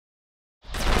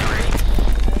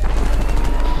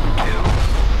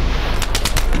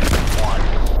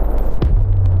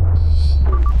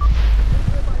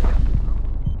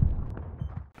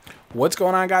What's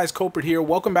going on, guys? Kulprit here.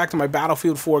 Welcome back to my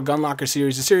Battlefield 4 Gun Locker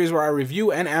series, a series where I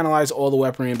review and analyze all the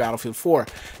weaponry in Battlefield 4.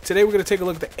 Today we're going to take a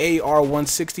look at the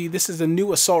AR160. This is the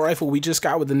new assault rifle we just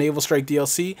got with the Naval Strike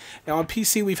DLC. Now on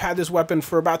PC we've had this weapon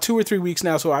for about 2 or 3 weeks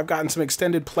now, so I've gotten some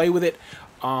extended play with it.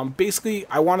 Basically,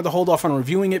 I wanted to hold off on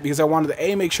reviewing it because I wanted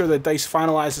to make sure that DICE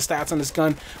finalized the stats on this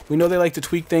gun. We know they like to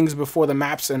tweak things before the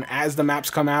maps, and as the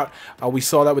maps come out, we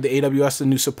saw that with the AWS, the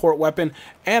new support weapon.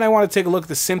 And I want to take a look at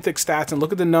the Synthic stats and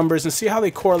look at the numbers and see how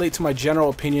they correlate to my general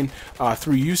opinion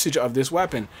through usage of this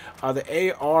weapon. The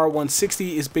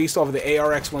AR160 is based off of the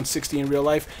ARX160 in real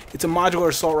life. It's a modular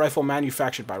assault rifle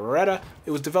manufactured by Beretta.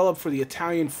 It was developed for the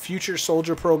Italian Future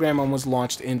Soldier program and was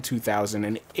launched in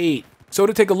 2008. So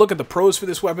to take a look at the pros for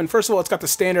this weapon, first of all, it's got the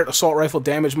standard assault rifle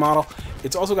damage model.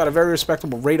 It's also got a very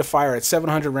respectable rate of fire at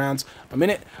 700 rounds a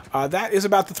minute. That is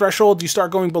about the threshold. You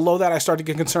start going below that, I start to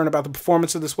get concerned about the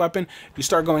performance of this weapon. You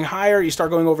start going higher, you start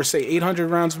going over, say, 800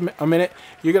 rounds a minute,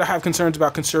 you're going to have concerns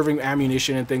about conserving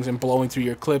ammunition and things and blowing through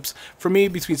your clips. For me,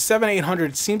 between 700 and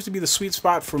 800 seems to be the sweet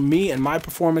spot for me and my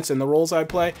performance and the roles I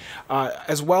play,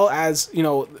 as well as, you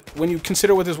know, when you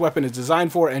consider what this weapon is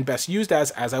designed for and best used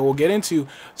as I will get into,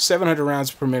 700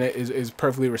 rounds per minute is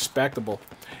perfectly respectable.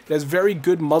 It has very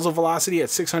good muzzle velocity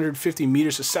at 650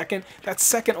 meters a second. That's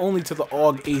second only to the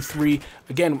AUG A3.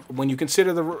 Again, when you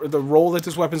consider the role that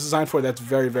this weapon is designed for, that's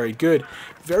very, very good.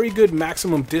 Very good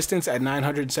maximum distance at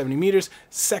 970 meters.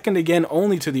 Second again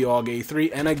only to the AUG A3.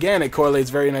 And again, it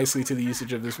correlates very nicely to the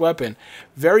usage of this weapon.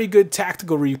 Very good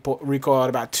tactical recoil at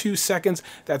about 2 seconds.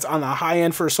 That's on the high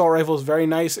end for assault rifles. Very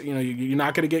nice. You know, you're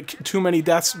not going to get too many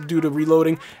deaths due to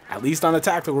reloading, at least on the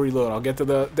tactical reload. I'll get to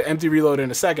the empty reload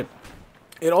in a second.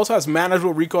 It also has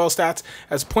manageable recoil stats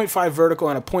as 0.5 vertical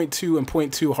and a 0.2 and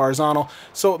 0.2 horizontal.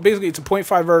 So basically it's a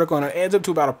 0.5 vertical and it adds up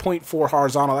to about a 0.4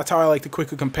 horizontal. That's how I like to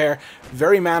quickly compare.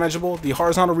 Very manageable. The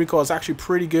horizontal recoil is actually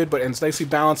pretty good, but it's nicely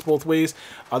balanced both ways.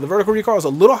 The vertical recoil is a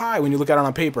little high when you look at it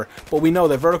on paper, but we know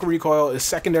that vertical recoil is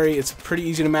secondary. It's pretty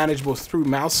easy to manage both through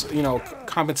mouse,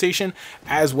 compensation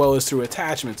as well as through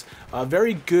attachments.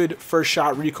 Very good first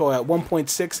shot recoil at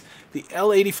 1.6. The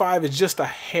L85 is just a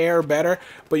hair better,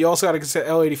 but you also got to consider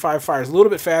L85 fires a little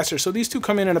bit faster, so these two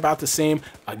come in at about the same.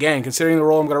 Again, considering the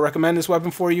role I'm going to recommend this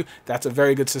weapon for you, that's a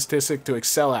very good statistic to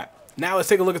excel at. Now let's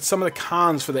take a look at some of the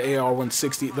cons for the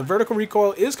AR160. The vertical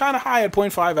recoil is kind of high at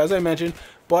 0.5, as I mentioned,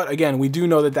 but again, we do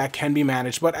know that that can be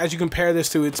managed. But as you compare this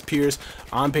to its peers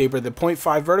on paper, the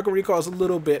 0.5 vertical recoil is a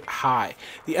little bit high.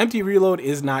 The empty reload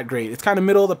is not great. It's kind of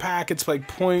middle of the pack. It's like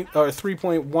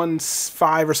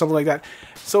 3.15 or something like that.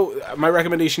 So my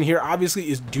recommendation here, obviously,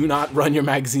 is do not run your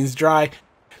magazines dry.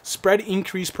 Spread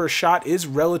increase per shot is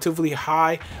relatively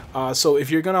high, so if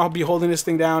you're going to be holding this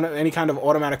thing down at any kind of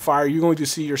automatic fire, you're going to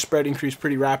see your spread increase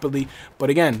pretty rapidly.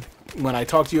 But again, when I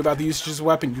talk to you about the usage of this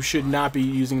weapon, you should not be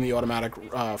using the automatic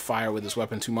fire with this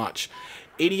weapon too much.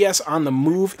 ADS on the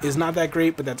move is not that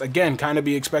great, but that's, again, kind of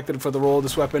be expected for the role of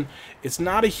this weapon. It's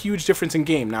not a huge difference in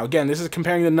game. Now, again, this is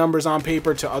comparing the numbers on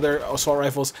paper to other assault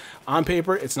rifles. On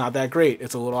paper, it's not that great.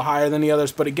 It's a little higher than the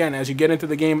others, but again, as you get into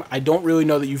the game, I don't really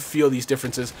know that you feel these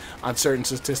differences on certain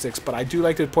statistics, but I do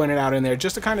like to point it out in there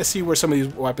just to kind of see where some of these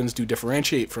weapons do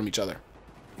differentiate from each other.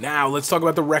 Now, let's talk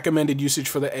about the recommended usage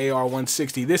for the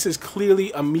AR160. This is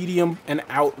clearly a medium and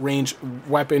out-range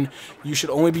weapon. You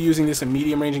should only be using this in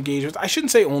medium-range engagements. I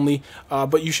shouldn't say only,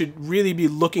 but you should really be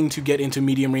looking to get into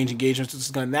medium-range engagements with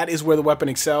this gun. That is where the weapon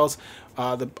excels.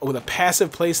 With a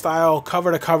passive play style,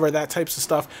 cover to cover, that types of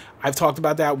stuff. I've talked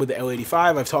about that with the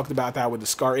L85. I've talked about that with the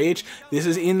Scar H. This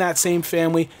is in that same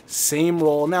family, same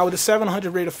role. Now with the 700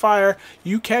 rate of fire,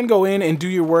 you can go in and do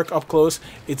your work up close.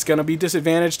 It's going to be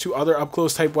disadvantaged to other up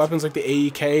close type weapons like the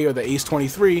AEK or the Ace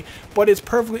 23, but it's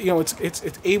perfectly,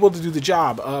 it's able to do the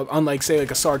job. Unlike say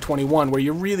like a SAR 21, where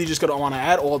you're really just going to want to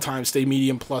at all times stay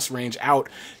medium plus range out.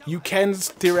 You can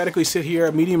theoretically sit here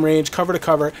at medium range, cover to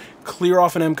cover, clear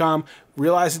off an MCOM,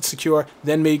 realize it's secure,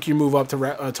 then make your move up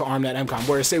to arm that MCOM.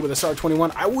 Whereas, say, with a SAR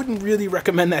 21, I wouldn't really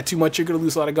recommend that too much. You're going to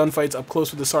lose a lot of gunfights up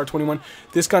close with the SAR 21.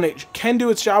 This gun can do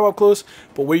its job up close,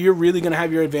 but where you're really going to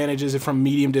have your advantages is from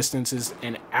medium distances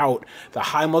and out. The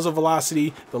high muzzle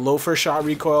velocity, the low first shot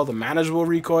recoil, the manageable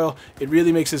recoil, it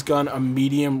really makes this gun a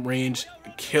medium range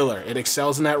killer. It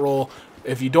excels in that role.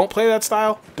 If you don't play that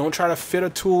style, don't try to fit a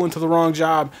tool into the wrong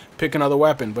job, pick another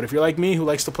weapon. But if you're like me, who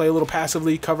likes to play a little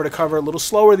passively, cover to cover, a little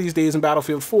slower these days in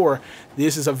Battlefield 4,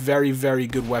 this is a very, very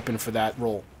good weapon for that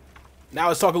role. Now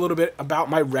let's talk a little bit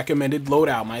about my recommended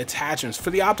loadout, my attachments.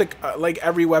 For the optic, like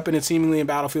every weapon, it's seemingly in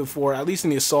Battlefield 4, at least in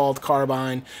the assault,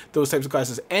 carbine, those types of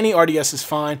classes, any RDS is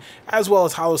fine, as well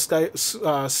as hollow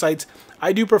sights.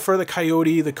 I do prefer the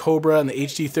Coyote, the Cobra, and the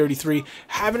HD33.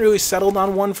 Haven't really settled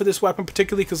on one for this weapon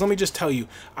particularly, because let me just tell you,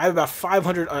 I have about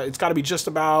 500, it's got to be just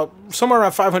about somewhere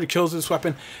around 500 kills with this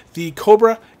weapon. The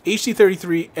Cobra,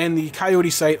 HD33, and the Coyote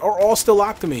sight are all still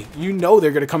locked to me. You know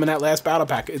they're going to come in that last battle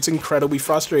pack. It's incredibly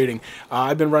frustrating.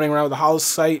 I've been running around with the hollow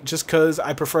sight just because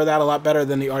I prefer that a lot better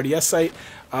than the RDS sight.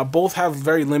 Both have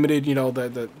very limited, you know,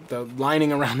 the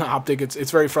lining around the optic.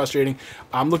 It's very frustrating.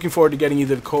 I'm looking forward to getting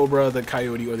either the Cobra, the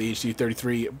Coyote, or the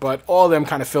HD33, but all of them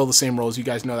kind of fill the same roles. You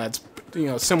guys know that's, you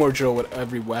know, similar drill with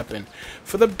every weapon.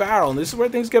 For the barrel, and this is where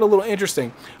things get a little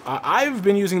interesting, I've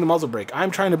been using the muzzle brake.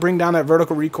 I'm trying to bring down that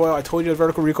vertical recoil. I told you the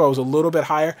vertical recoil was a little bit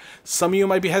higher. Some of you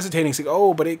might be hesitating, saying,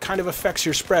 oh, but it kind of affects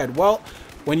your spread. Well,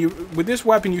 with this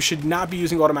weapon, you should not be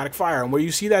using automatic fire, and where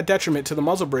you see that detriment to the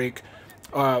muzzle brake,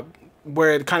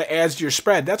 where it kind of adds to your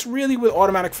spread, that's really with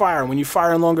automatic fire. And when you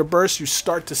fire in longer bursts, you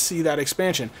start to see that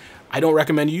expansion. I don't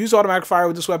recommend you use automatic fire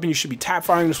with this weapon. You should be tap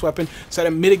firing this weapon so that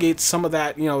it mitigates some of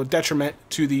that, you know, detriment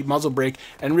to the muzzle brake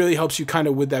and really helps you kind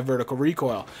of with that vertical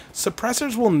recoil.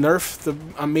 Suppressors will nerf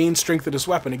the main strength of this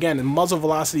weapon. Again, the muzzle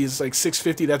velocity is like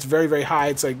 650. That's very, very high.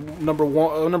 It's like number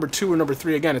 2 or number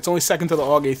 3. Again, it's only second to the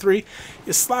AUG A3.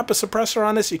 You slap a suppressor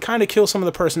on this, you kind of kill some of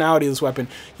the personality of this weapon.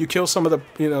 You kill some of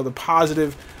the, you know, the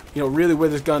positive, you know, really where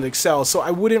this gun excels. So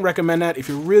I wouldn't recommend that. If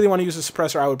you really want to use a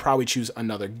suppressor, I would probably choose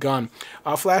another gun.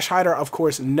 Flash hider, of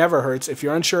course, never hurts. If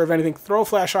you're unsure of anything, throw a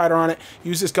flash hider on it,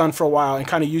 use this gun for a while, and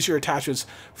kind of use your attachments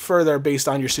further based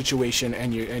on your situation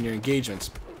and your engagements.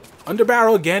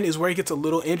 Underbarrel, again, is where it gets a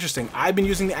little interesting. I've been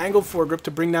using the angled foregrip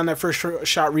to bring down that first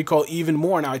shot recoil even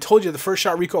more. Now, I told you the first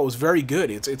shot recoil was very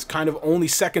good. It's kind of only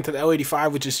second to the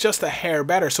L85, which is just a hair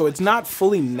better, so it's not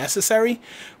fully necessary.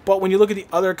 But when you look at the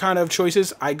other kind of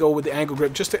choices, I go with the angle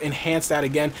grip just to enhance that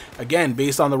again,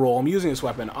 based on the role I'm using this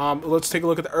weapon. Let's take a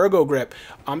look at the ergo grip.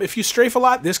 If you strafe a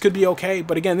lot, this could be okay,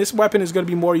 but again, this weapon is going to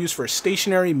be more used for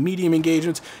stationary, medium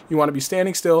engagements. You want to be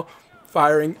standing still,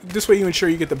 firing. This way you ensure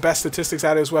you get the best statistics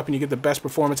out of this weapon, you get the best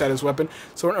performance out of this weapon.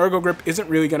 So an ergo grip isn't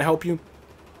really going to help you.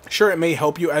 Sure, it may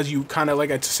help you as you kind of, like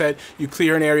I said, you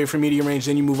clear an area for medium range,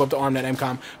 then you move up to arm that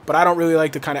MCOM. But I don't really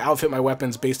like to kind of outfit my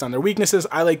weapons based on their weaknesses.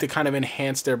 I like to kind of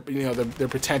enhance their, you know, their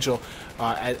potential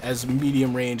as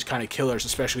medium range kind of killers,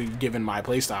 especially given my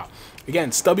playstyle.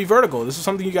 Again, stubby vertical. This is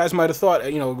something you guys might have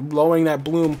thought, you know, lowering that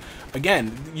bloom.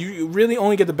 Again, you really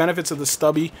only get the benefits of the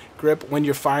stubby grip when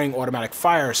you're firing automatic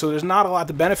fire. So there's not a lot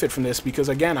to benefit from this because,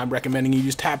 again, I'm recommending you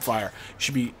use tap fire. You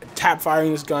should be tap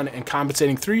firing this gun and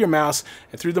compensating through your mouse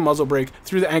and through the muzzle brake,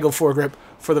 through the angled foregrip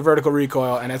for the vertical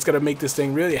recoil, and that's going to make this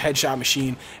thing really a headshot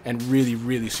machine and really,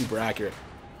 really super accurate.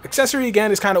 Accessory,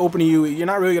 again, is kind of open to you. You're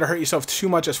not really going to hurt yourself too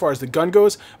much as far as the gun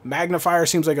goes. Magnifier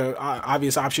seems like an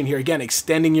obvious option here. Again,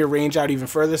 extending your range out even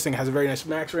further. This thing has a very nice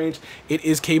max range. It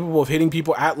is capable of hitting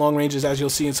people at long ranges, as you'll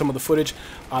see in some of the footage.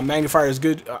 Magnifier is a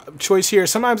good choice here.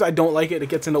 Sometimes I don't like it. It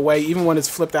gets in the way. Even when it's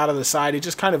flipped out of the side, it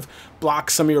just kind of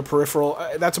blocks some of your peripheral.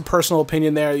 That's a personal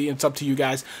opinion there. It's up to you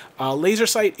guys. Laser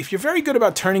sight, if you're very good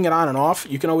about turning it on and off,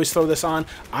 you can always throw this on.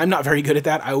 I'm not very good at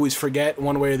that. I always forget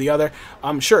one way or the other.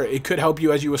 Sure, it could help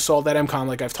you as you assault that MCOM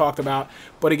like I've talked about,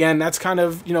 but again, that's kind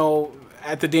of, you know,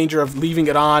 at the danger of leaving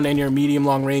it on and you're medium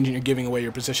long range and you're giving away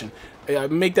your position.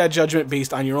 Make that judgment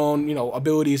based on your own, you know,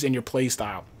 abilities and your play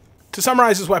style. To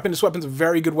summarize this weapon's a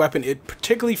very good weapon. It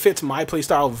particularly fits my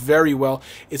playstyle very well.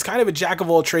 It's kind of a jack of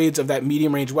all trades of that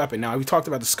medium range weapon. Now, we talked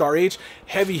about the Scar H,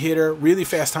 heavy hitter, really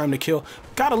fast time to kill.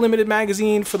 Got a limited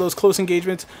magazine for those close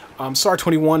engagements. SAR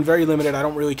 21, very limited. I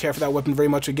don't really care for that weapon very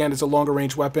much. Again, it's a longer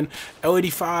range weapon.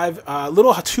 L85, a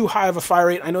little too high of a fire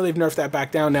rate. I know they've nerfed that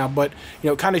back down now, but, you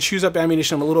know, kind of chews up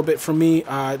ammunition a little bit for me.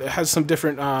 It has some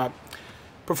different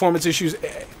performance issues.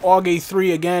 AUG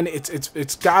A3, again,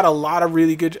 it's got a lot of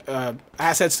really good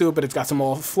assets to it, but it's got some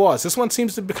flaws. This one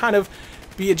seems to kind of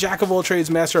be a jack of all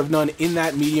trades, master of none in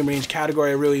that medium range category.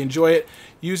 I really enjoy it.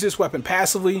 Use this weapon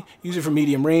passively, use it for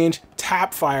medium range,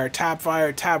 tap fire, tap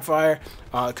fire, tap fire,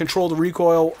 control the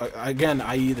recoil, again,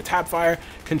 i.e. the tap fire,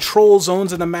 control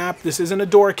zones in the map. This isn't a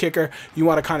door kicker. You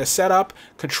want to kind of set up,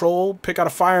 control, pick out a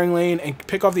firing lane, and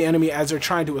pick off the enemy as they're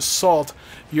trying to assault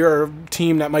your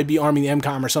team that might be arming the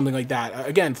MCOM or something like that.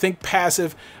 Again, think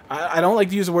passive. I don't like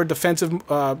to use the word defensive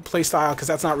play style because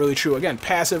that's not really true. Again,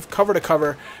 passive, cover to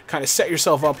cover, kind of set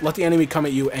yourself up, let the enemy come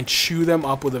at you, and chew them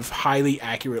up with a highly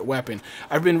accurate weapon.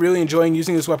 I've been really enjoying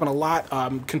using this weapon a lot.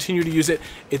 Continue to use it.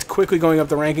 It's quickly going up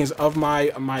the rankings of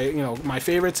my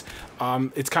favorites.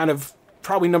 It's kind of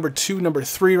probably number 2, number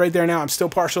 3 right there now. I'm still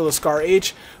partial to Scar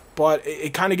H, but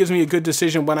it kind of gives me a good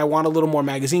decision when I want a little more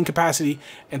magazine capacity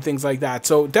and things like that.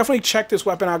 So definitely check this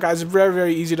weapon out, guys. It's very,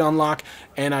 very easy to unlock,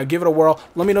 and give it a whirl.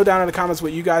 Let me know down in the comments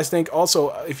what you guys think. Also,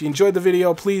 if you enjoyed the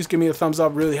video, please give me a thumbs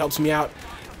up. It really helps me out.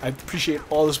 I appreciate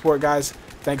all the support, guys.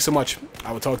 Thanks so much.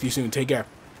 I will talk to you soon. Take care.